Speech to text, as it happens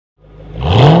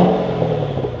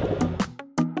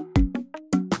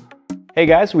Hey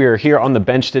guys, we are here on the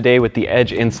bench today with the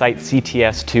Edge Insight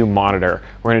CTS2 monitor.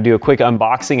 We're going to do a quick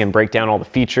unboxing and break down all the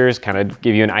features, kind of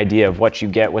give you an idea of what you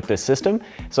get with this system.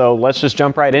 So let's just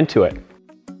jump right into it.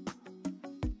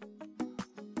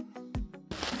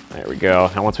 There we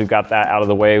go. Now once we've got that out of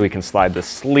the way, we can slide the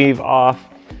sleeve off.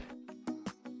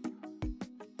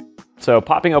 So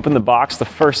popping open the box, the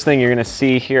first thing you're going to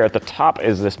see here at the top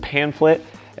is this pamphlet.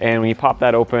 And when you pop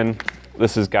that open,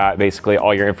 this has got basically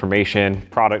all your information,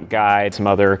 product guide, some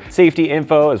other safety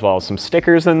info, as well as some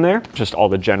stickers in there. Just all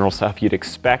the general stuff you'd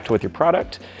expect with your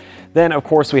product. Then of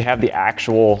course we have the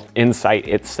actual Insight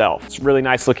itself. It's a really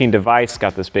nice looking device,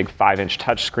 got this big 5-inch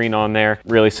touchscreen on there.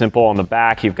 Really simple. On the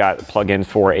back you've got plugins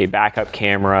for a backup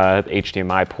camera,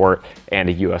 HDMI port, and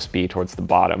a USB towards the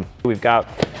bottom. We've got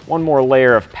one more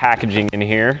layer of packaging in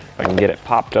here, if I can get it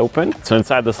popped open. So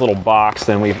inside this little box,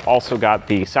 then we've also got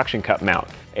the suction cup mount.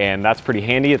 And that's pretty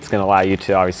handy. It's going to allow you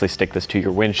to obviously stick this to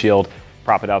your windshield,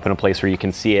 prop it up in a place where you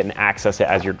can see it and access it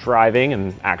as you're driving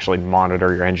and actually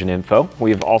monitor your engine info.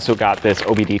 We've also got this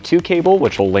OBD2 cable,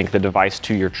 which will link the device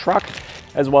to your truck,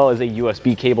 as well as a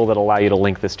USB cable that'll allow you to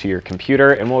link this to your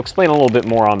computer. And we'll explain a little bit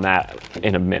more on that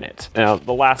in a minute. Now,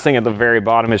 the last thing at the very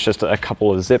bottom is just a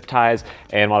couple of zip ties.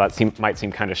 And while that might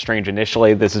seem kind of strange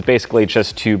initially, this is basically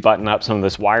just to button up some of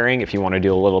this wiring if you want to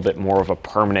do a little bit more of a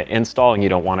permanent install and you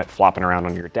don't want it flopping around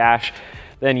on your dash.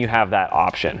 Then you have that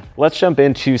option. Let's jump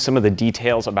into some of the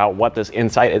details about what this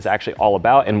Insight is actually all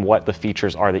about and what the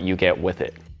features are that you get with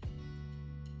it.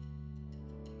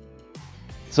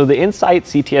 So the Insight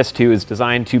CTS2 is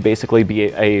designed to basically be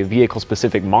a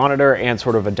vehicle-specific monitor and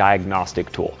sort of a diagnostic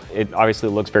tool. It obviously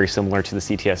looks very similar to the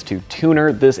CTS2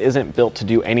 tuner. This isn't built to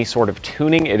do any sort of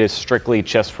tuning. It is strictly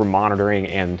just for monitoring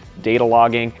and data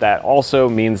logging. That also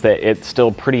means that it's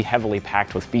still pretty heavily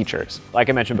packed with features. Like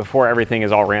I mentioned before, everything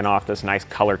is all ran off this nice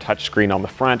color touchscreen on the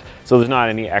front, so there's not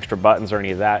any extra buttons or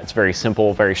any of that. It's very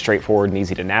simple, very straightforward and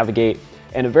easy to navigate.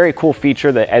 And a very cool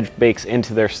feature that Edge bakes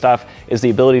into their stuff is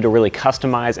the ability to really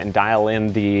customize and dial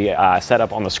in the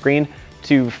setup on the screen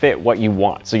to fit what you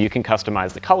want. So you can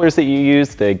customize the colors that you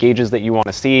use, the gauges that you want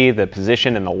to see, the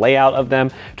position and the layout of them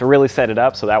to really set it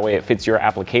up so that way it fits your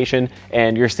application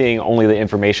and you're seeing only the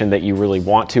information that you really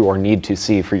want to or need to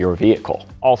see for your vehicle.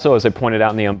 Also, as I pointed out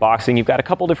in the unboxing, you've got a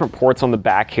couple different ports on the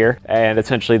back here, and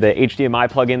essentially the HDMI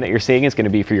plug-in that you're seeing is going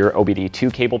to be for your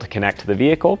OBD2 cable to connect to the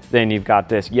vehicle. Then you've got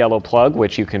this yellow plug,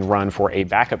 which you can run for a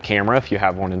backup camera if you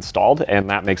have one installed, and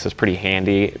that makes this pretty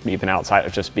handy. Even outside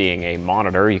of just being a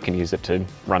monitor, you can use it to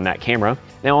run that camera.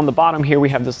 Now on the bottom here, we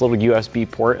have this little USB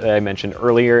port that I mentioned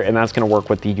earlier, and that's going to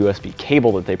work with the USB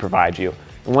cable that they provide you.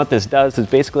 And what this does is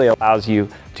basically allows you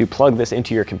to plug this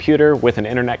into your computer with an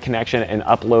internet connection and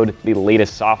upload the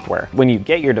latest software. When you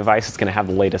get your device, it's going to have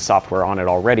the latest software on it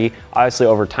already. Obviously,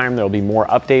 over time, there'll be more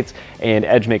updates, and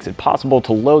Edge makes it possible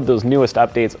to load those newest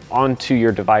updates onto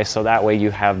your device so that way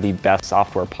you have the best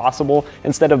software possible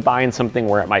instead of buying something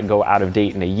where it might go out of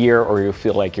date in a year or you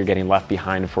feel like you're getting left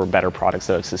behind for better products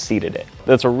that have succeeded it.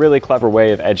 That's a really clever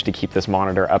way of Edge to keep this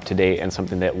monitor up to date and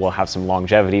something that will have some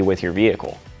longevity with your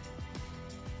vehicle.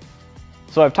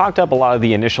 So I've talked up a lot of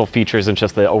the initial features and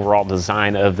just the overall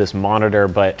design of this monitor,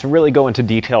 but to really go into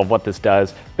detail of what this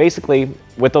does, basically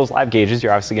with those live gauges,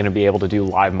 you're obviously going to be able to do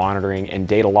live monitoring and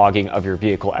data logging of your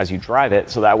vehicle as you drive it.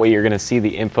 So that way you're going to see the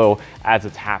info as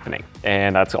it's happening.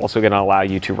 And that's also going to allow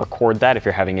you to record that if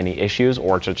you're having any issues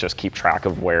or to just keep track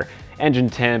of where engine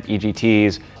temp,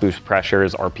 EGTs, boost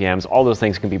pressures, RPMs, all those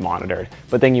things can be monitored.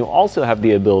 But then you also have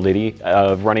the ability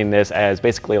of running this as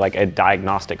basically like a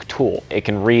diagnostic tool. It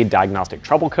can read diagnostic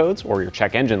trouble codes or your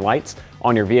check engine lights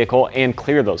on your vehicle and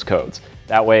clear those codes.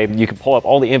 That way you can pull up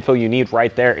all the info you need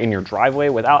right there in your driveway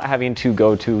without having to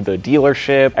go to the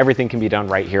dealership. Everything can be done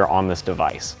right here on this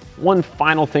device. One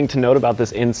final thing to note about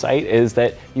this Insight is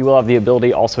that you will have the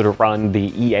ability also to run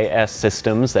the EAS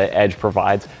systems that Edge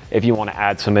provides if you want to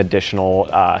add some additional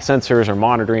sensors or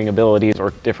monitoring abilities or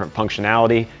different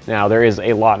functionality. Now there is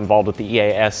a lot involved with the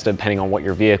EAS depending on what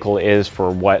your vehicle is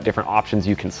for what different options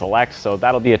you can select. So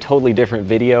that'll be a totally different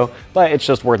video, but it's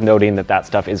just worth noting that that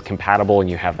stuff is compatible and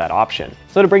you have that option.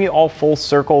 So to bring it all full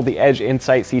circle, the Edge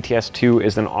Insight CTS2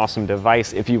 is an awesome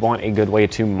device if you want a good way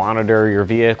to monitor your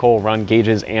vehicle, run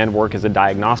gauges, and work as a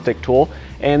diagnostic tool.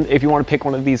 And if you want to pick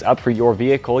one of these up for your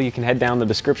vehicle, you can head down the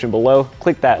description below,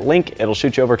 click that link, it'll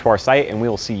shoot you over to our site, and we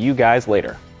will see you guys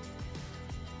later.